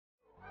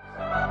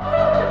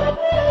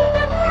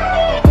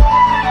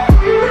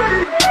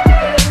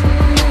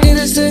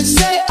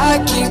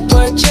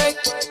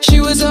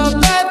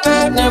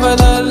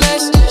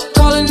nevertheless.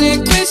 Calling it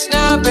quits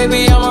now,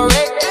 baby, I'm a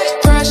wreck.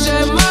 Crash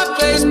at my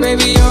place,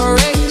 baby, you're a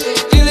wreck.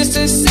 Needless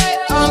to say,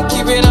 I'm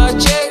keeping a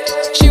check.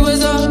 She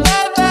was a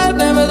bad, bad,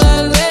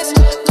 nevertheless.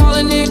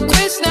 Calling it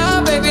quits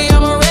now, baby,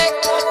 I'm a wreck.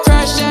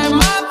 Crash at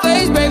my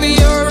place, baby,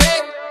 you're a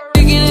wreck.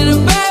 Thinking in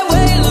a bad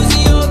way,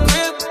 losing your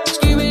grip.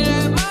 Screaming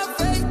at my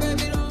face,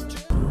 baby, don't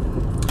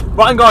trip.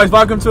 Right then guys,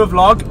 welcome to a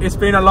vlog. It's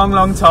been a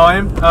long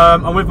time.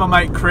 I'm with my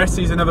mate Chris,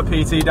 he's another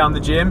PT down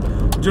the gym.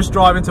 Just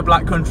driving to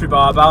Black Country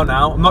Barbell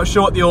now. I'm not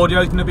sure what the audio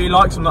is going to be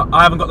like, so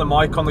I haven't got the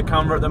mic on the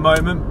camera at the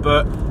moment,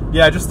 but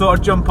yeah, just thought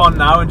I'd jump on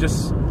now and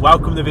just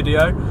welcome the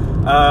video.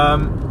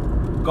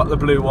 Got the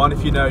blue one,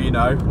 if you know, you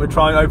know. We're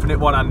trying to open it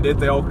one-handed,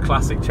 the old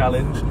classic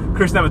challenge.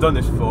 Chris never done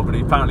this before, but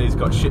apparently he's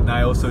got shit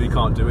nails, so he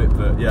can't do it,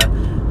 but yeah.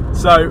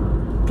 So,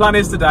 plan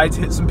is today to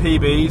hit some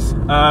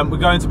PBs. We're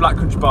going to Black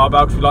Country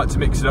Barbell because we like to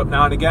mix it up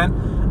now and again,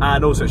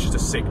 and also it's just a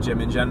sick gym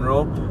in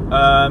general.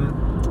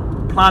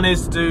 Plan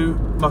is to do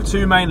my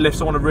two main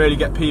lifts I want to really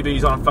get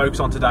PBs on and focus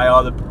on today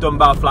are the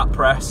dumbbell flat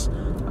press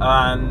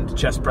and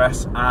chest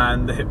press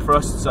and the hip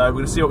thrust, so we're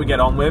going to see what we get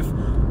on with.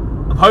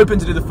 I'm hoping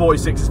to do the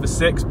 46s for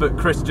 6, but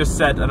Chris just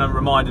said and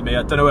reminded me,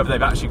 I don't know whether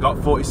they've actually got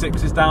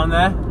 46s down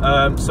there,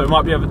 so I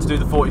might be able to do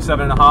the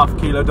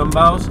 47.5 kilo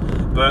dumbbells,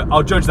 but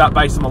I'll judge that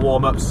based on my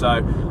warm-ups. So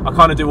I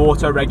kind of do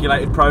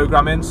auto-regulated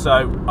programming,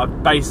 so I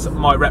base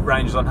my rep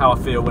ranges on how I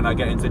feel when I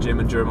get into the gym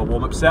and during my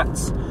warm-up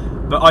sets.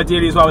 But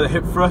ideally as well with the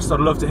hip thrust, I'd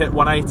love to hit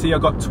 180. I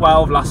got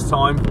 12 last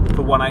time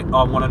for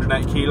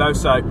 180 kilos,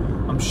 so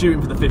I'm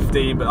shooting for the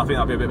 15, but I think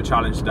that'll be a bit of a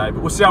challenge today.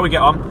 But we'll see how we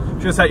get on. I'm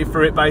just gonna take you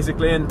through it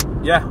basically, and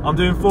yeah, I'm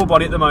doing full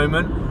body at the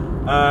moment.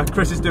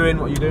 Chris is doing,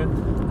 what are you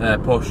doing?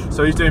 Push.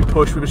 So he's doing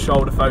push with a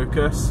shoulder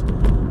focus,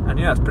 and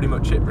yeah, that's pretty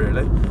much it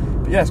really.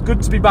 But yeah, it's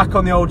good to be back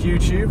on the old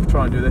YouTube.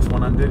 Try and do this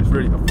one-handed. It's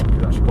really, oh fuck,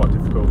 it's actually quite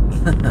difficult.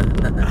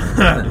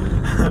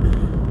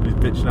 He's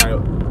bitching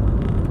out.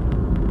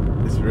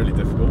 It's really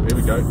difficult. Here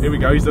we go. Here we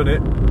go. He's done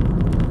it.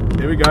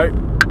 Here we go.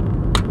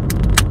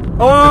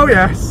 Oh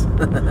yes.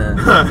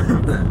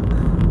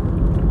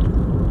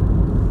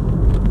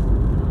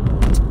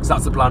 So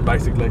that's the plan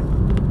basically.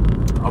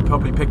 I'll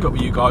probably pick up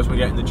with you guys when we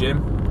get in the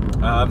gym,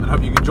 and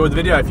hope you enjoyed the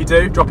video. If you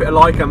do, drop it a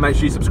like and make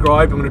sure you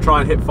subscribe. I'm going to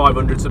try and hit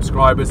 500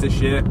 subscribers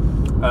this year.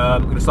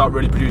 I'm going to start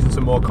really producing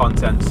some more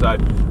content, so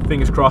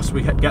fingers crossed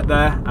we get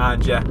there,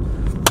 and yeah.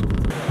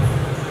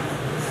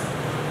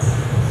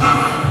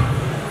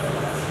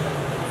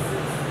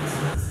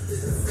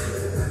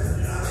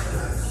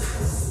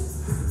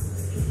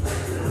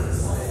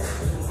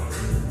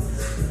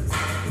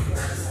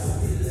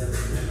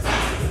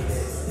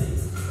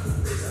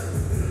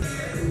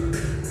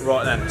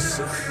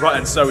 Right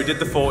then, so we did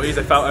the 40s,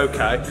 they felt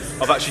okay.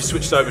 I've actually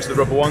switched over to the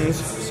rubber ones,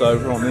 so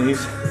we're on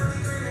these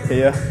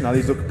here. Now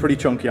these look pretty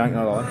chunky, I ain't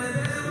gonna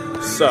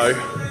lie. So,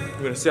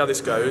 we're gonna see how this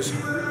goes.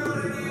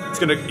 It's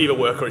gonna either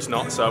work or it's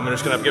not, so I'm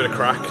just gonna give it a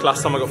crack.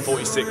 Last time I got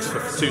 46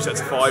 for 2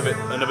 sets of 5 at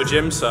another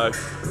gym, so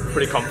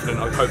pretty confident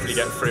I'll hopefully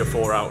get 3 or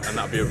 4 out, and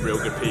that'll be a real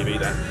good PB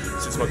then,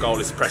 since my goal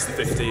is to press the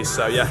 50s.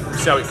 So yeah, we'll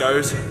see how it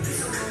goes.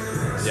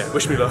 Yeah,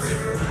 wish me luck.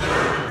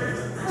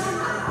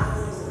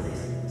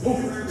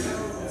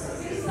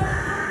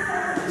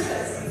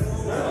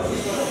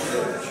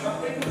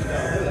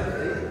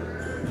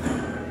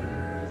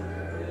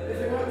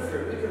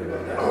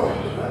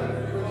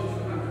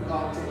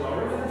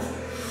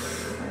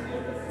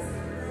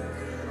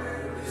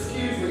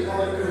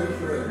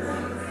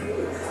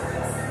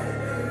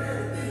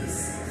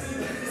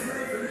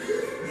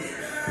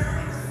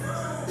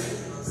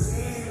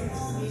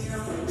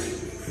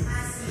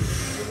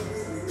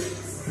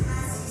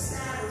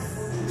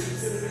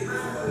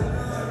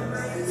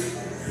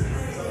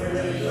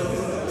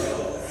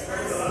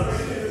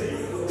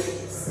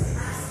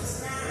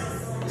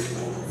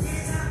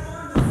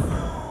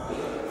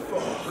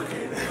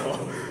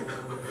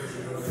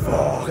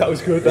 That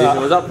was good, that.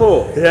 Was that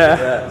 4?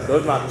 Yeah.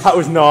 Good, man. That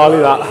was gnarly,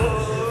 that.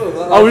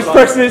 I was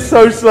pressing it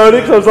so slowly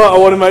because I was like, I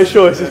want to make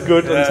sure this is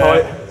good and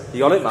tight. You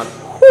got it, man.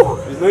 Whew.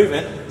 It was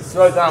moving. It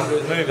slowed down, but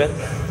it was moving.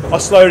 I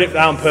slowed it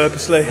down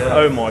purposely. Yeah.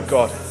 Oh my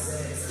god.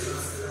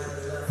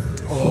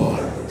 Oh.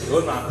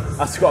 Good, man.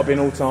 That's got to be an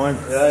all time.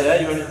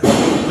 Yeah, you're only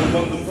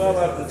 1 dumbbell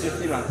out of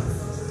 50, man.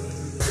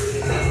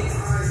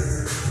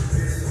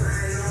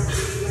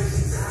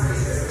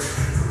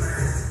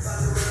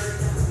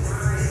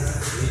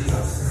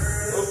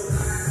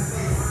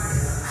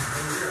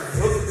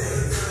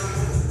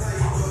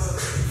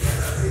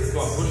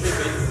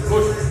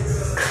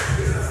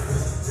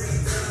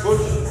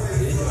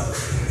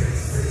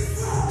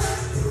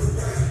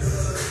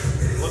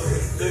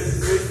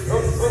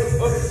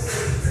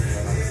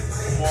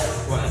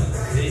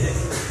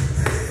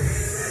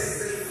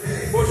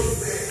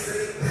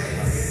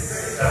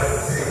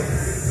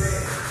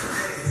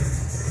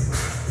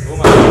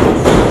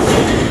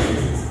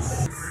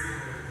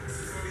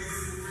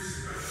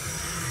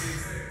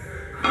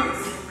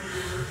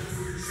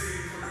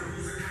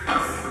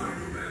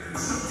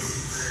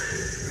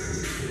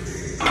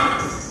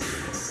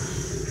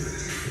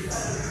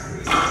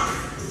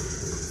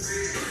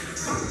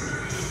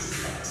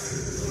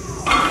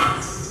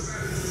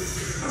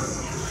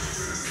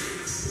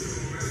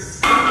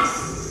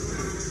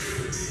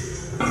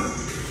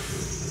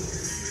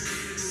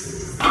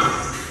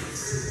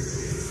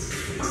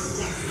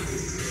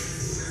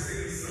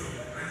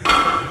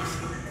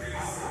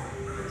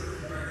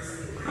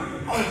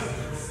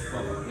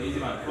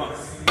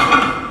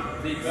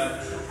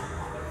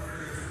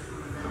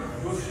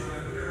 Yeah,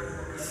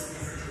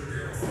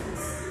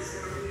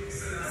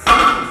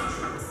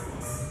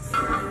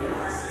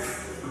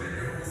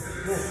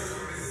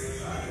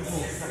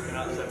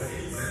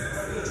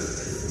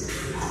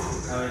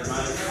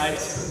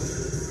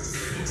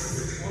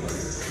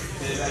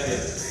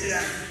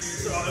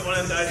 it's alright, one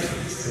of them days.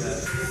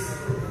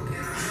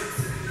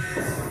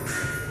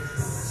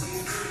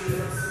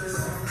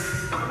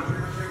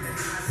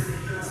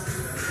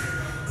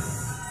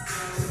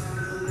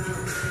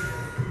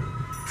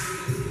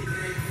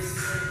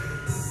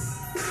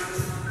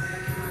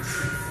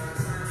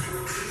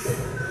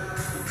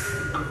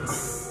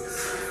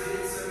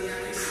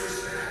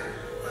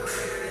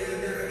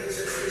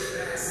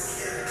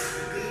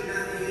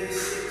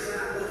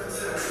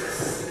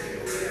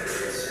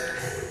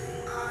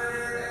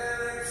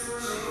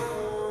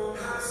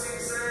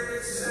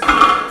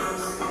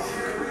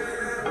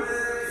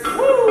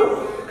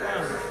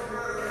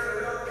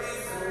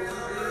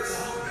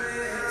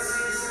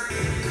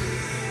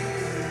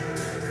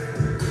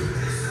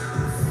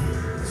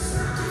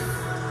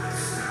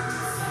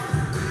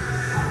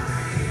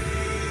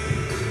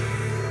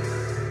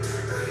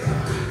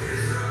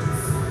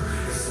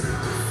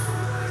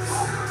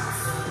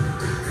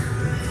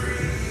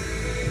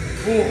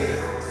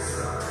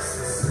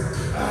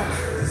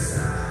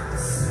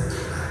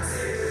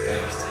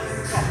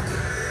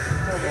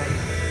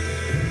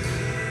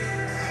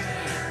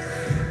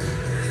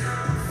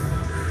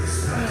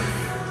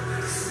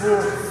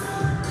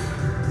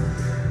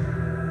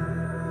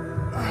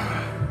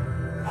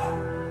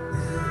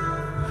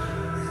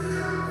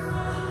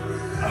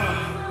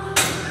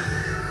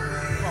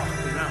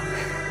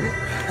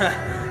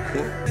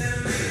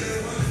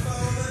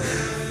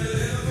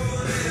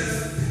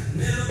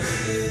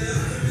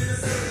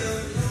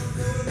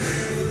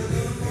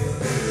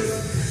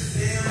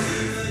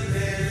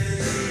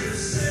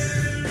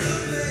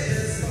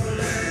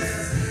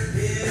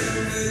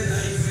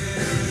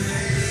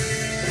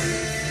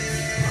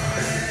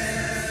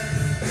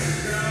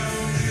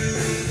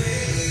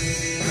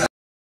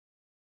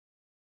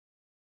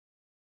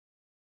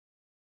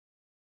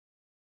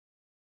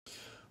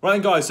 Right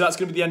then guys, so that's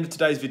going to be the end of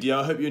today's video.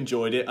 I hope you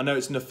enjoyed it. I know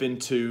it's nothing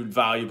too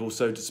valuable,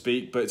 so to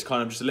speak, but it's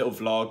kind of just a little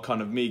vlog,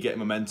 kind of me getting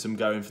momentum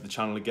going for the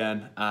channel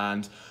again.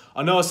 And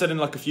I know I said in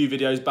like a few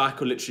videos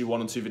back, or literally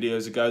 1 or 2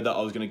 videos ago, that I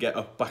was going to get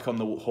up back on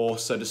the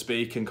horse, so to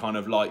speak, and kind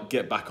of like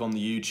get back on the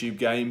YouTube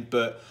game.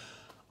 But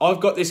I've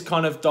got this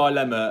kind of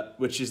dilemma,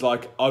 which is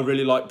like, I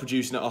really like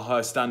producing at a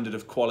higher standard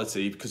of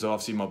quality, because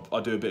obviously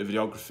I do a bit of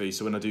videography,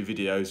 so when I do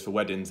videos for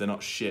weddings, they're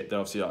not shit, they're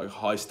obviously like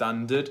high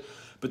standard.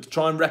 But to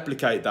try and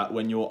replicate that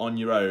when you're on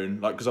your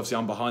own, like, because obviously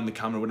I'm behind the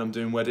camera when I'm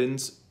doing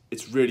weddings,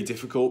 it's really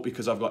difficult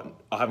because I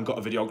haven't got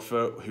a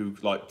videographer who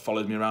like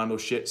follows me around or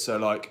shit. So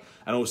like,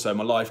 and also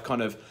my life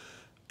kind of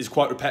is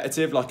quite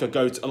repetitive. Like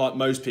like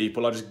most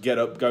people, I just get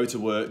up, go to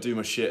work, do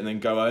my shit, and then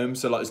go home.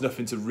 So like, there's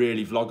nothing to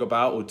really vlog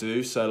about or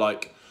do. So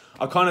like,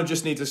 I kind of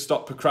just need to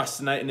stop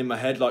procrastinating in my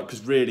head, like,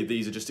 because really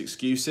these are just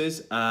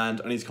excuses, and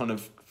I need to kind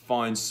of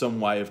find some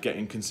way of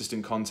getting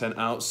consistent content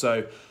out.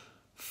 So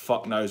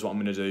fuck knows what I'm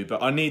going to do,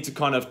 but I need to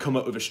kind of come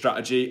up with a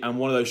strategy, and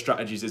one of those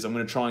strategies is I'm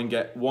going to try and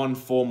get 1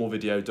 formal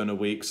video done a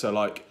week. So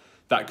like,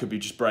 that could be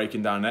just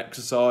breaking down an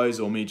exercise,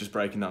 or me just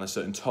breaking down a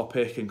certain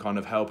topic and kind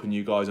of helping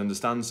you guys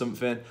understand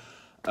something.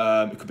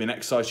 It could be an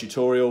exercise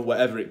tutorial,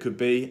 whatever it could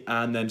be,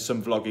 and then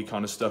some vloggy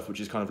kind of stuff, which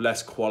is kind of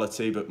less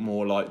quality but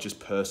more like just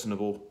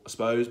personable, I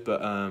suppose.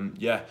 But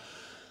yeah,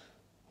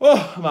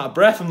 oh, I'm out of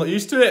breath, I'm not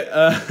used to it.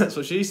 That's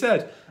what she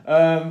said.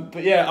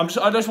 But yeah,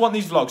 I just want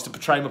these vlogs to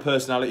portray my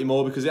personality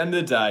more, because at the end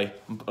of the day,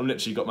 I'm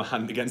literally got my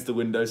hand against the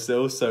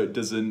windowsill so it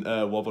doesn't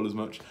wobble as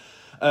much.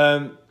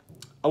 I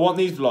want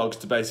these vlogs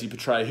to basically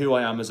portray who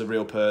I am as a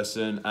real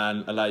person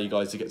and allow you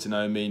guys to get to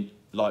know me,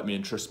 like me,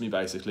 and trust me,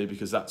 basically,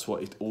 because that's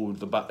what it's all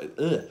about.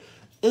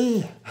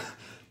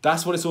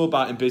 That's what it's all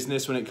about in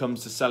business when it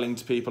comes to selling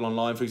to people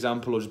online, for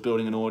example, or just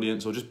building an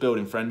audience, or just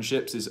building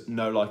friendships, is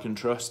know, like, and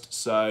trust.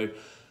 So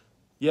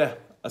yeah,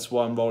 that's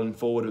why I'm rolling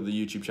forward with the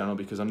YouTube channel,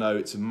 because I know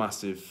it's a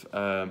massive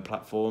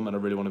platform and I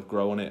really want to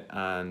grow on it.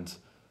 And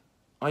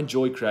I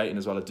enjoy creating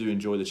as well. I do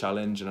enjoy the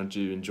challenge, and I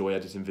do enjoy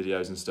editing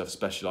videos and stuff,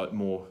 especially like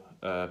more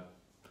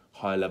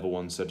higher level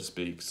ones, so to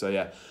speak. So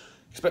yeah,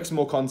 expect some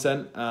more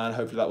content, and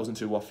hopefully that wasn't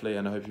too waffly,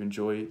 and I hope you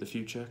enjoy the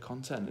future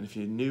content. And if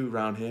you're new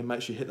around here,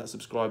 make sure you hit that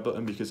subscribe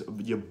button, because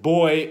your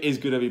boy is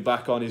going to be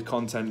back on his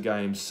content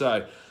game.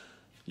 So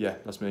yeah,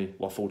 that's me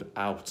waffled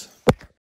out.